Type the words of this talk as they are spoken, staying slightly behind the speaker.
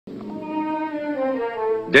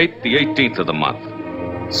Date the 18th of the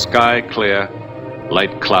month. Sky clear,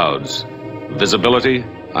 light clouds. Visibility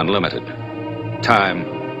unlimited. Time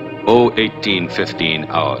 018:15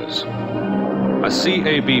 hours. A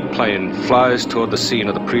CAB plane flies toward the scene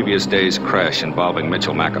of the previous day's crash involving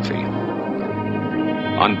Mitchell McAfee.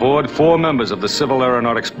 On board, 4 members of the Civil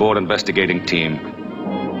Aeronautics Board investigating team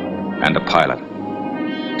and a pilot.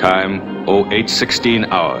 Time 08:16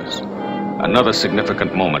 hours. Another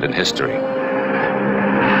significant moment in history.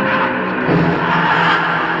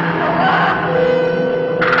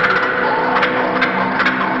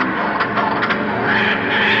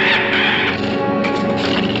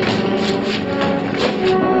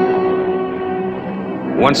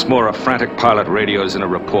 Once more, a frantic pilot radios in a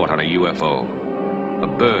report on a UFO. A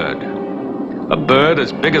bird. A bird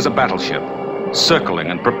as big as a battleship, circling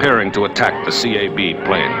and preparing to attack the CAB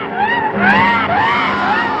plane.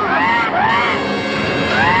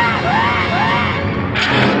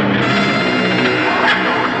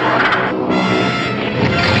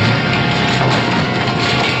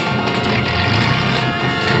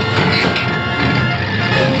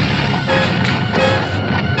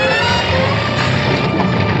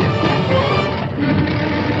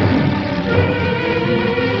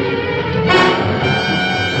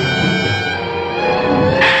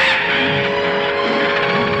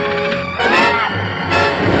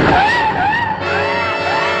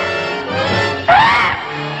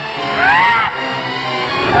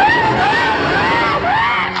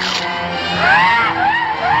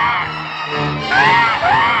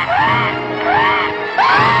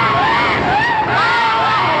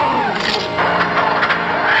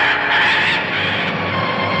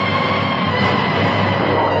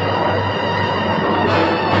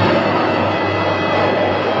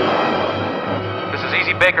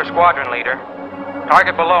 Squadron leader.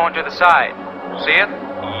 Target below and to the side. See it?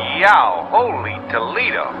 Yow, holy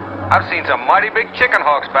Toledo. I've seen some mighty big chicken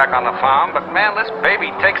hawks back on the farm, but man, this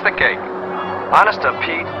baby takes the cake. Honest to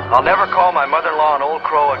Pete, I'll never call my mother-in-law an old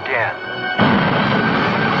crow again.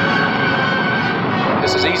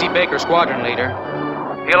 This is Easy Baker, Squadron leader.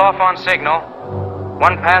 Peel off on signal.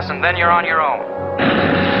 1 pass and then you're on your own.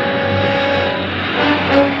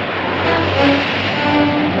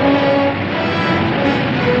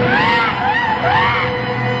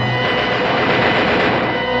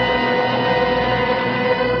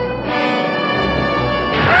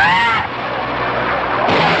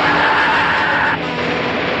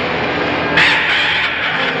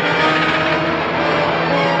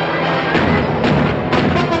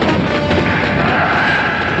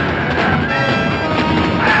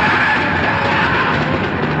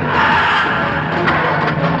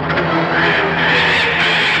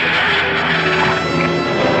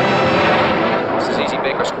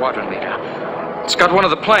 Got one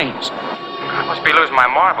of the planes. I must be losing my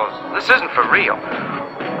marbles. This isn't for real.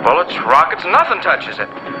 Bullets, rockets, nothing touches it.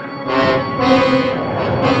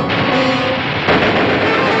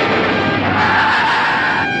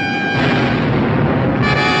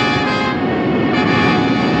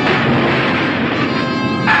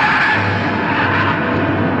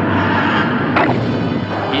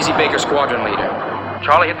 Easy Baker, Squadron leader.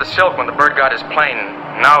 Charlie hit the silk when the bird got his plane.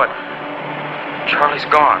 Now Charlie's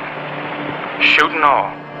gone. Shoot and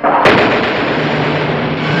all.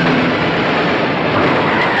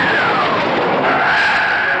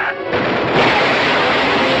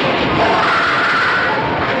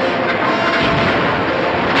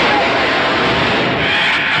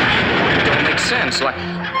 Don't make sense.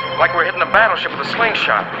 Like we're hitting a battleship with a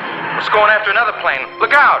slingshot. It's going after another plane.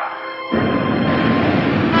 Look out!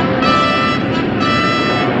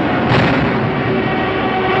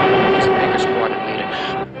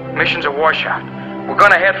 Mission's a washout. We're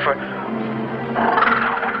gonna head for...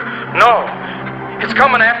 No! It's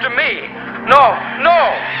coming after me! No!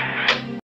 No!